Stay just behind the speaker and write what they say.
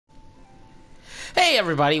Hey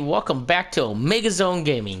everybody, welcome back to Omega Zone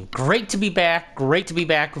Gaming. Great to be back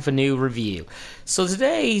with a new review. So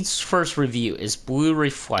today's first review is Blue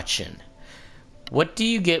Reflection. What do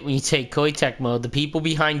you get when you take Koei Tecmo, the people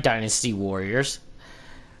behind Dynasty Warriors,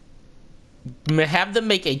 have them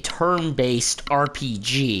make a turn-based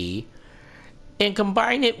RPG, and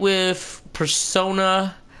combine it with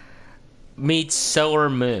Persona meets Sailor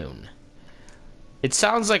Moon? It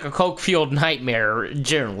sounds like a coke-fueled nightmare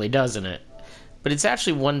generally, doesn't it? But it's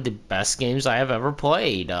actually one of the best games I have ever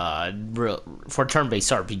played, for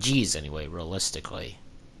turn-based RPGs anyway, realistically.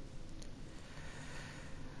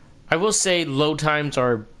 I will say load times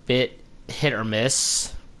are a bit hit or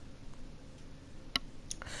miss.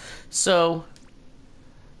 So,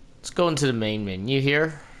 let's go into the main menu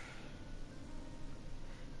here.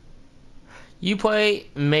 You play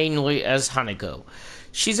mainly as Hanako.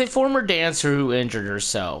 She's a former dancer who injured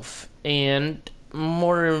herself, and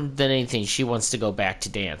more than anything, she wants to go back to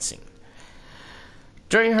dancing.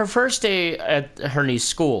 During her first day at her new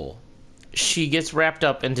school, she gets wrapped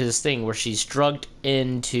up into this thing where she's drugged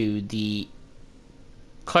into the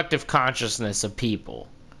collective consciousness of people.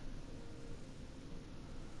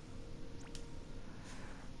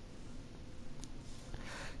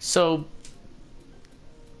 So,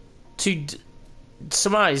 to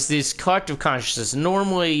surmise, this collective consciousness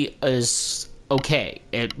normally is okay.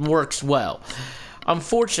 It works well.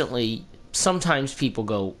 Unfortunately, sometimes people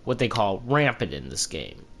go what they call rampant in this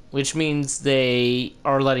game, which means they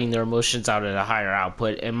are letting their emotions out at a higher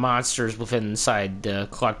output, and monsters within inside the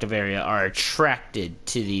collective area are attracted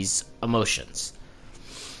to these emotions.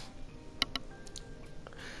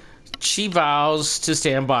 She vows to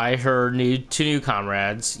stand by her two new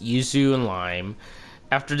comrades, Yuzu and Lime,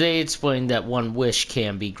 after they explain that one wish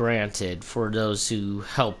can be granted for those who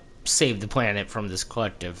help save the planet from this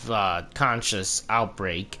collective conscious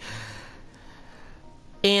outbreak.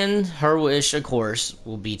 And her wish, of course,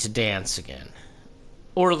 will be to dance again.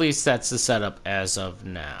 Or at least that's the setup as of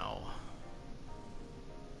now.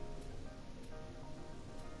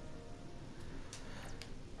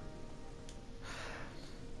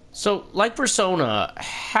 So, like Persona,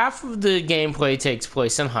 half of the gameplay takes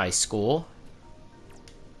place in high school.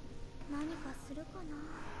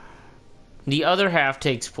 The other half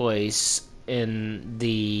takes place in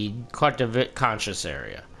the collective conscious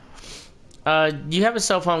area. You have a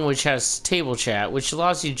cell phone which has table chat, which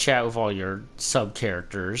allows you to chat with all your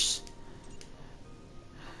sub-characters.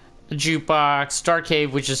 A jukebox, dark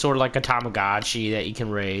cave, which is sort of like a Tamagotchi that you can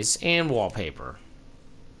raise, and wallpaper.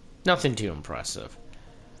 Nothing too impressive.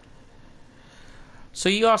 So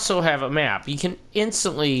you also have a map. You can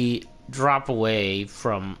instantly drop away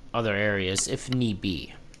from other areas if need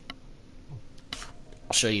be.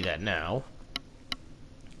 I'll show you that now.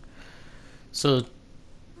 So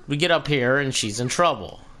we get up here and she's in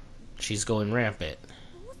trouble. She's going rampant.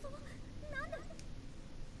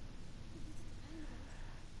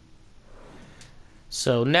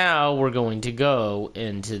 So now we're going to go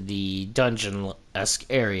into the dungeon-esque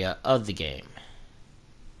area of the game.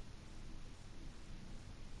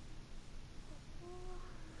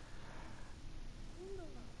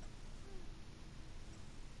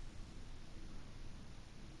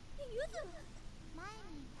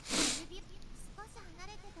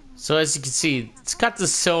 So as you can see, it's got the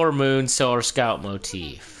Sailor Moon, Sailor Scout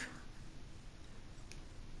motif.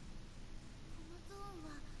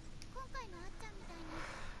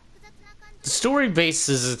 The story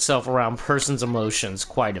bases itself around person's emotions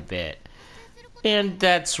quite a bit. And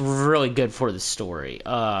that's really good for the story,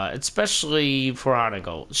 especially for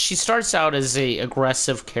Hanako. She starts out as an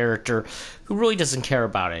aggressive character who really doesn't care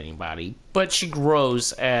about anybody, but she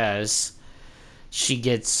grows as she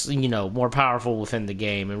gets, more powerful within the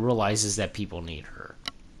game and realizes that people need her.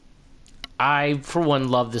 I, for one,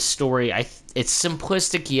 love this story. It's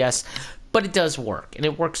simplistic, yes, but it does work, and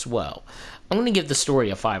it works well. I'm going to give the story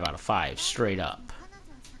a 5 out of 5, straight up.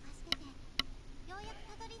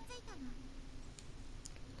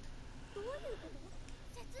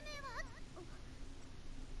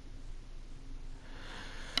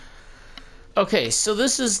 Okay, so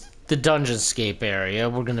this is the Dungeonscape area.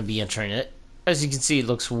 We're going to be entering it. As you can see, it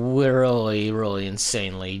looks really, really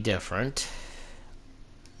insanely different.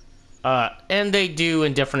 And they do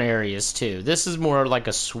in different areas, too. This is more like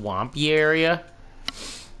a swampy area,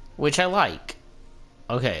 which I like.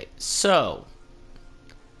 Okay, so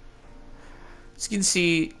as you can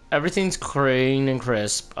see, everything's clean and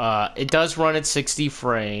crisp. It does run at 60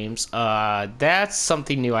 frames. That's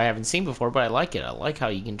something new I haven't seen before, but I like it. I like how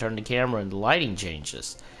you can turn the camera and the lighting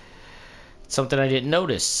changes. It's something I didn't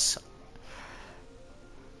notice.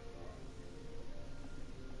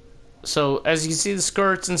 So, as you can see, the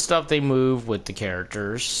skirts and stuff, they move with the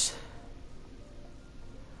characters.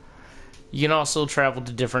 You can also travel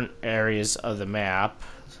to different areas of the map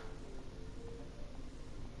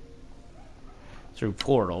through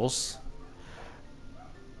portals.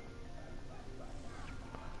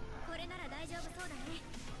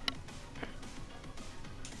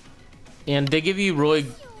 And they give you really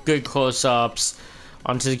good close-ups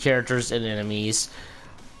onto the characters and enemies.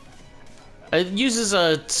 It uses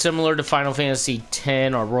a similar to Final Fantasy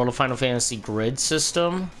X or World of Final Fantasy grid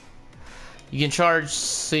system. You can charge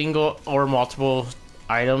single or multiple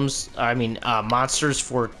monsters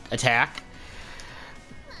for attack.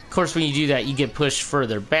 Of course, when you do that, you get pushed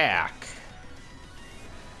further back.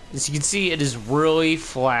 As you can see, it is really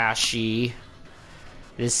flashy.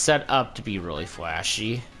 It is set up to be really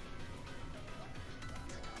flashy.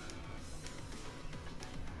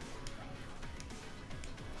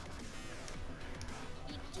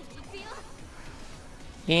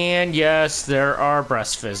 And yes, there are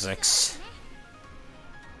breast physics.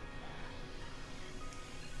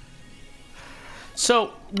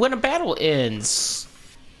 So, when a battle ends,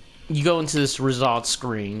 you go into this results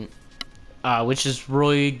screen, which is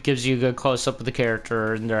really gives you a good close-up of the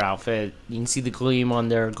character and their outfit. You can see the gleam on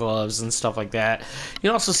their gloves and stuff like that. You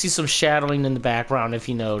can also see some shadowing in the background if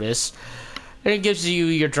you notice. And it gives you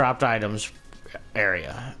your dropped items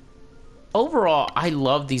area. Overall, I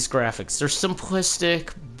love these graphics. They're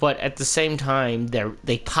simplistic, but at the same time,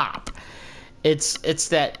 they pop. It's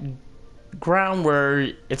that ground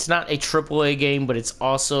where it's not a AAA game, but it's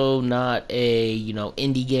also not a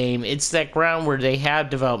indie game. It's that ground where they have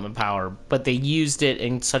development power, but they used it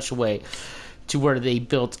in such a way to where they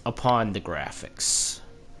built upon the graphics.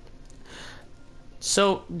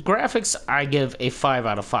 So, graphics, I give a 5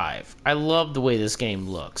 out of 5. I love the way this game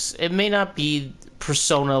looks. It may not be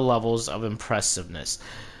Persona levels of impressiveness,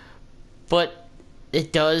 but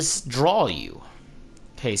it does draw you.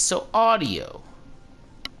 Okay, so audio.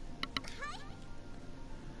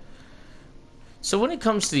 So when it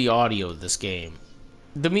comes to the audio of this game,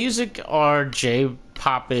 the music are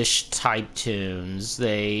J-pop-ish type tunes.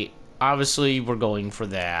 They obviously were going for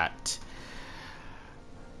that.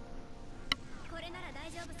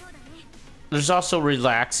 There's also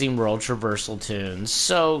relaxing world traversal tunes,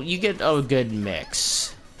 so you get a good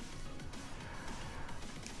mix.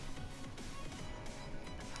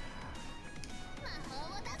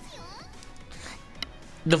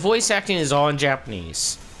 The voice acting is all in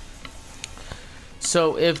Japanese.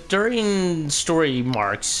 So if during story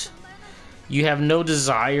marks you have no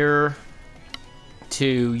desire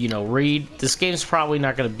to, read, this game's probably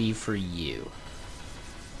not going to be for you.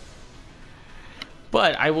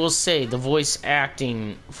 But I will say the voice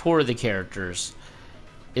acting for the characters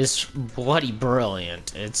is bloody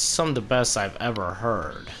brilliant. It's some of the best I've ever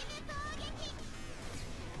heard.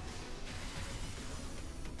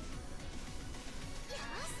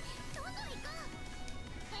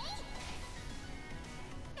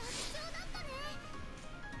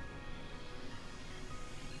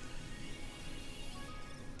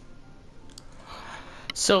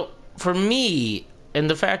 So, for me, and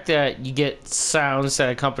the fact that you get sounds that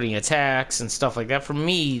accompany attacks and stuff like that, for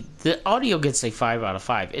me, the audio gets a 5 out of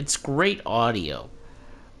 5. It's great audio.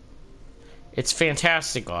 It's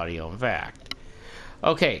fantastic audio, in fact.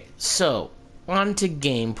 Okay, so, on to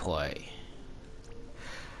gameplay.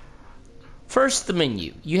 First, the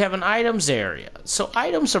menu. You have an items area. So,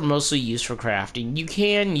 items are mostly used for crafting. You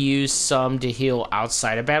can use some to heal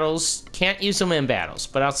outside of battles. Can't use them in battles,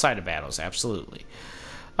 but outside of battles, absolutely.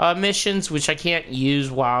 Missions, which I can't use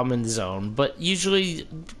while I'm in the zone, but usually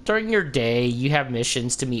during your day, you have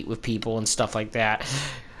missions to meet with people and stuff like that.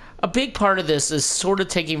 A big part of this is sort of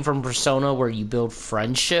taking from Persona, where you build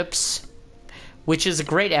friendships, which is a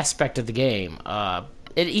great aspect of the game.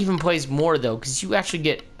 It even plays more, though, because you actually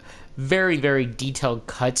get very, very detailed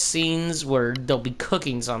cutscenes where they'll be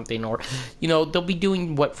cooking something, or, they'll be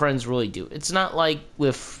doing what friends really do. It's not like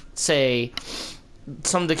with, say,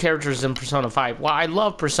 some of the characters in Persona 5. Well, I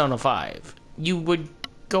love Persona 5. You would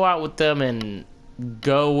go out with them and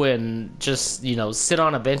go and just, sit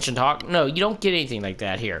on a bench and talk. No, you don't get anything like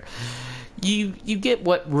that here. You get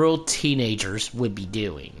what real teenagers would be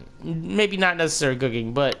doing. Maybe not necessarily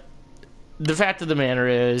cooking, but the fact of the matter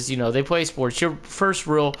is, they play sports. Your first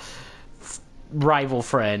real rival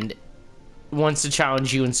friend wants to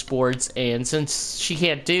challenge you in sports, and since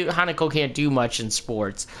Hanako can't do much in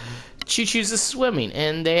sports, she chooses swimming,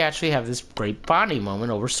 and they actually have this great bonding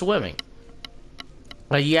moment over swimming.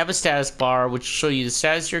 You have a status bar, which will show you the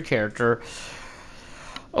status of your character.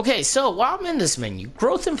 Okay, so while I'm in this menu,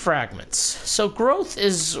 growth and fragments. So growth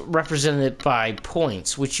is represented by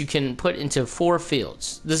points, which you can put into 4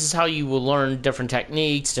 fields. This is how you will learn different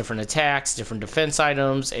techniques, different attacks, different defense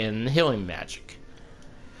items, and healing magic.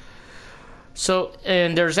 So,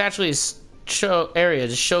 and there's actually a area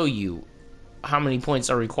to show you how many points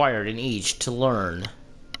are required in each to learn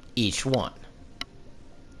each one.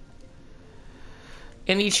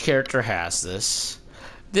 And each character has this.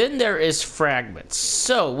 Then there is fragments.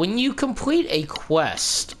 So when you complete a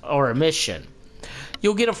quest or a mission,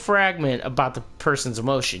 you'll get a fragment about the person's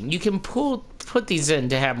emotion. You can put these in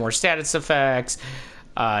to have more status effects,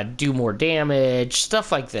 do more damage,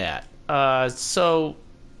 stuff like that. So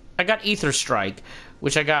I got Ether Strike,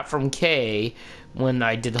 which I got from Kay when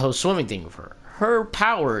I did the whole swimming thing with her. Her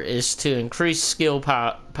power is to increase skill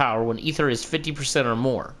power when Ether is 50% or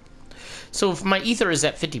more. So if my Ether is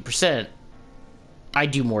at 50%, I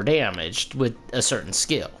do more damage with a certain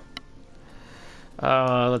skill.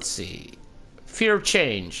 Let's see. Fear of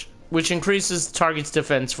Change, which increases the target's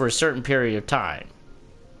defense for a certain period of time.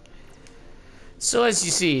 So as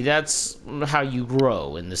you see, that's how you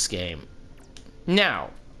grow in this game.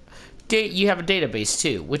 Now, you have a database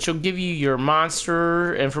too, which will give you your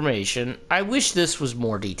monster information. I wish this was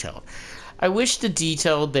more detailed. I wish the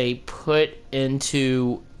detail they put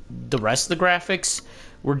into the rest of the graphics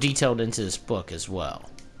were detailed into this book as well.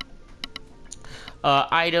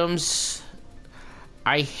 Items.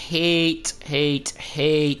 I hate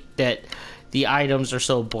that the items are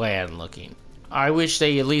so bland looking. I wish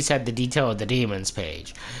they at least had the detail of the demons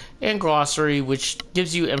page. And glossary, which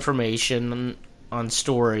gives you information on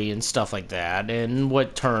story and stuff like that, and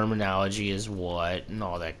what terminology is what, and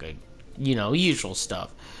all that good, usual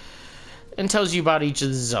stuff. And tells you about each of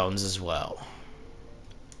the zones as well.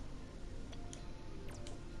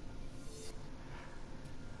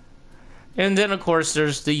 And then, of course,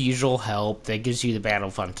 there's the usual help that gives you the battle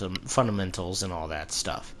fundamentals and all that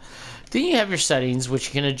stuff. Then you have your settings, which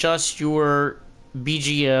you can adjust your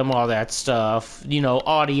BGM, all that stuff.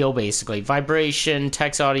 Audio, basically. Vibration,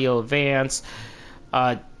 text audio advance,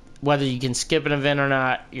 whether you can skip an event or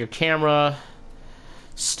not, your camera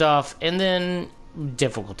stuff, and then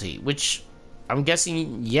difficulty, which I'm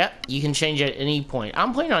guessing, you can change at any point.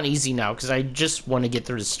 I'm playing on easy now because I just want to get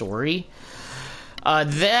through the story.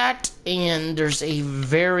 That, and there's a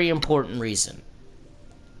very important reason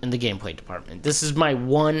in the gameplay department. This is my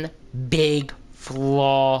one big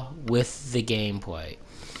flaw with the gameplay.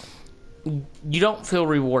 You don't feel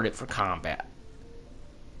rewarded for combat.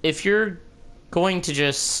 If you're going to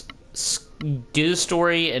just do the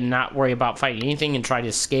story and not worry about fighting anything and try to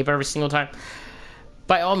escape every single time,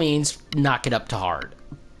 by all means, knock it up to hard.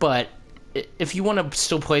 But if you want to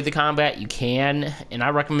still play the combat, you can, and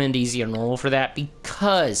I recommend easy or normal for that,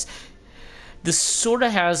 because this sort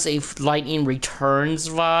of has a Lightning Returns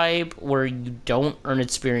vibe where you don't earn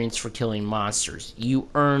experience for killing monsters. You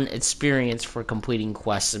earn experience for completing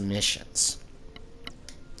quests and missions.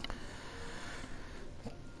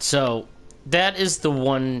 So that is the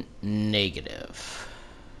one negative.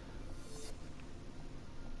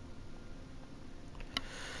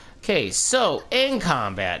 Okay, so in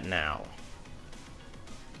combat now.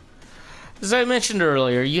 As I mentioned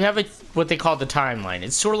earlier, you have what they call the timeline.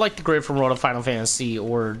 It's sort of like the grid from World of Final Fantasy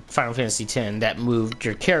or Final Fantasy X that moved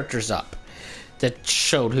your characters up, that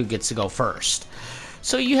showed who gets to go first.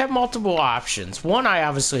 So you have multiple options. One I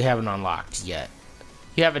obviously haven't unlocked yet.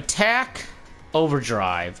 You have Attack,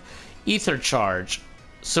 Overdrive, Ether Charge,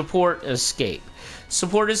 Support, Escape.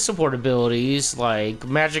 Support is support abilities like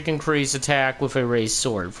Magic Increase Attack with a Raised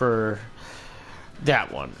Sword for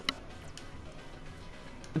that one.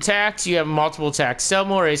 Attacks, you have multiple attacks.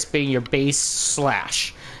 Selmo Ace being your base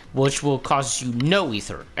slash, which will cost you no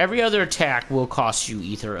ether. Every other attack will cost you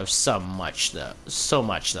ether of so much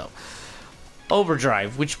though.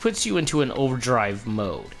 Overdrive, which puts you into an overdrive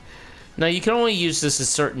mode. Now you can only use this at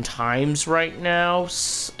certain times right now,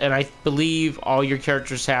 and I believe all your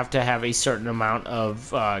characters have to have a certain amount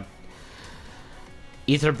of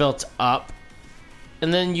ether built up.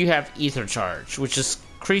 And then you have Ether Charge, which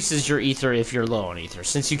increases your ether if you're low on ether,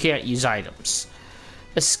 since you can't use items.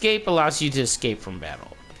 Escape allows you to escape from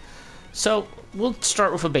battle. So we'll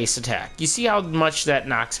start with a base attack. You see how much that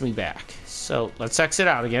knocks me back. So let's exit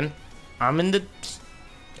out again. I'm in the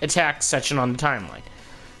attack section on the timeline.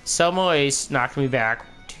 Selmo Ace knocked me back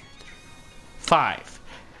 5.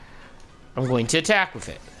 I'm going to attack with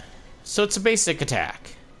it. So it's a basic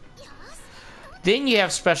attack. Then you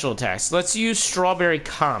have special attacks. Let's use Strawberry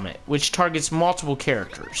Comet, which targets multiple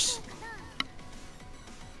characters.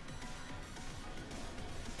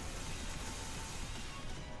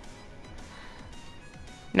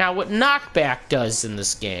 Now, what knockback does in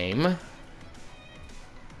this game...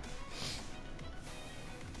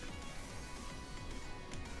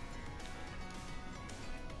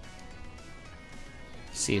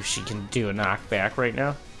 See if she can do a knockback right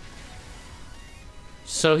now.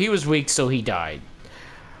 So he was weak, so he died.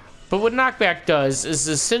 But what knockback does is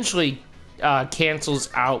essentially cancels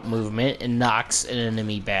out movement and knocks an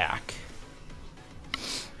enemy back.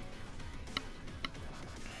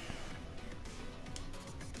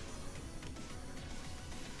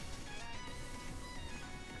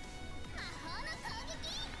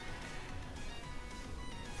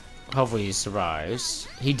 Hopefully he survives.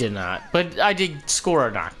 He did not, but I did score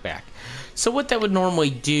a knockback. So what that would normally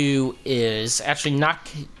do is actually knock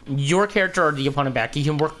your character or the opponent back. You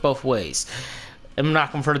can work both ways. And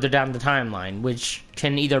knock them further down the timeline, which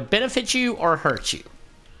can either benefit you or hurt you.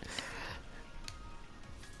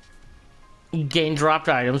 You gain dropped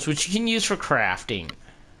items, which you can use for crafting.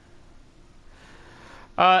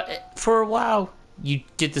 For a while, you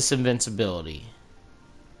get this invincibility.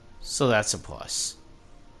 So that's a plus.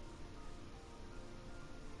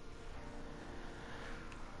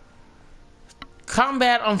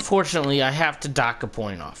 Combat, unfortunately, I have to dock a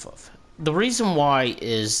point off of. The reason why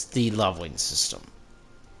is the leveling system.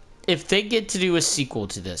 If they get to do a sequel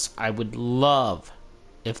to this, I would love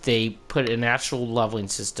if they put an actual leveling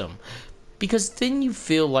system, because then you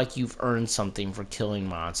feel like you've earned something for killing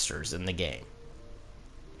monsters in the game.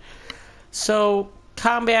 So,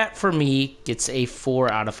 combat for me gets a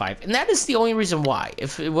 4 out of 5, and that is the only reason why.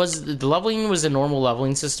 If it was the leveling was a normal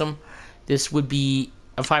leveling system, this would be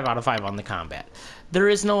a 5 out of 5 on the combat. There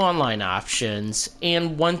is no online options,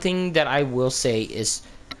 and one thing that I will say is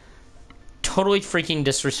totally freaking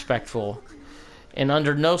disrespectful, and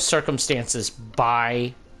under no circumstances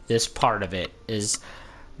buy this part of it, is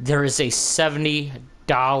there is a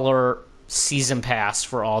 $70 season pass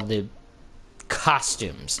for all the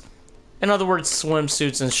costumes. In other words,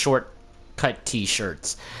 swimsuits and short cut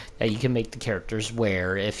t-shirts that you can make the characters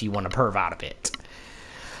wear if you want to perv out of it.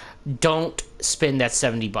 Don't spend that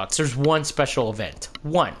 $70. There's one special event.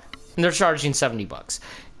 One. And they're charging $70.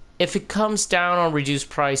 If it comes down on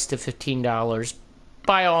reduced price to $15,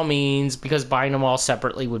 by all means, because buying them all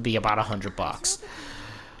separately would be about $100.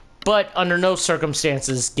 But under no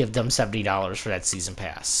circumstances, give them $70 for that season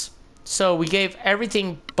pass. So we gave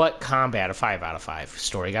everything but combat a 5 out of 5.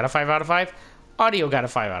 Story got a 5 out of 5. Audio got a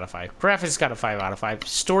 5 out of 5. Graphics got a 5 out of 5.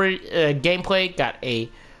 Story gameplay got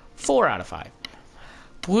a 4 out of 5.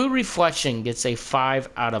 Blue Reflection gets a 5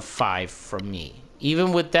 out of 5 from me,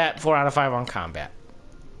 even with that 4 out of 5 on combat.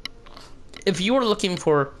 If you are looking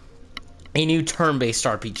for a new turn-based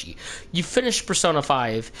RPG, you finished Persona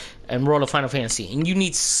 5 and World of Final Fantasy, and you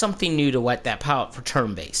need something new to whet that palate for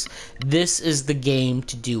turn-based, this is the game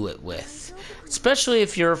to do it with. Especially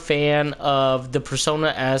if you're a fan of the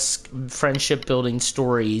Persona-esque friendship-building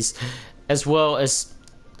stories, as well as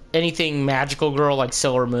anything Magical Girl like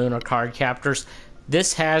Sailor Moon or Card Captors.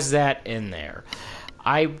 This has that in there.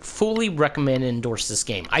 I fully recommend and endorse this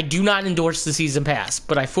game. I do not endorse the season pass,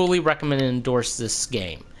 but I fully recommend and endorse this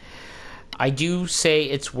game. I do say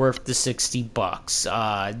it's worth the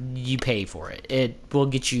 $60. You pay for it. It will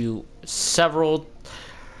get you several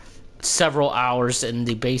hours in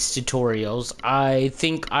the base tutorials. I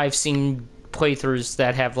think I've seen playthroughs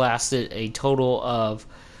that have lasted a total of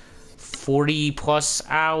 40 plus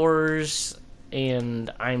hours, and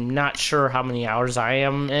I'm not sure how many hours I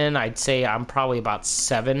am in. I'd say I'm probably about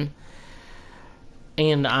 7,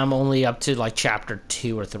 and I'm only up to like chapter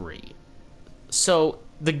 2 or 3. So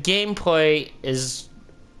the gameplay is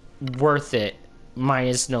worth it,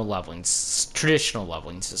 minus no leveling, traditional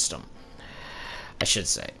leveling system, I should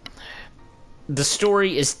say. The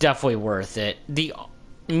story is definitely worth it. The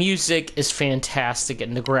music is fantastic,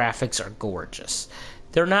 and the graphics are gorgeous.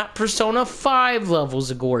 They're not Persona 5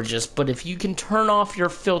 levels of gorgeous, but if you can turn off your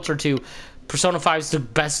filter to Persona 5 is the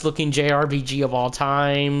best looking JRPG of all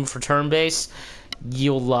time for turn-based,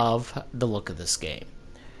 you'll love the look of this game.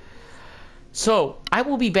 So, I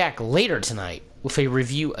will be back later tonight with a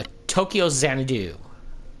review of Tokyo Xanadu.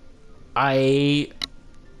 I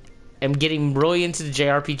am getting really into the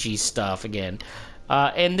JRPG stuff again.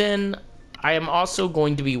 And then I am also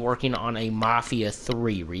going to be working on a Mafia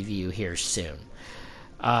 3 review here soon.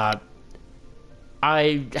 I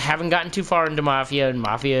haven't gotten too far into Mafia, and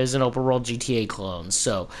Mafia is an open world GTA clone,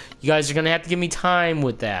 so you guys are going to have to give me time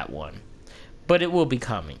with that one. But it will be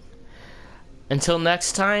coming. Until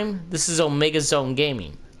next time, this is Omega Zone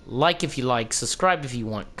Gaming. Like if you like, subscribe if you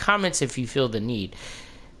want, comments if you feel the need.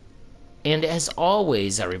 And as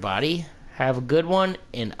always, everybody, have a good one,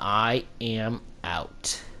 and I am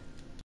out.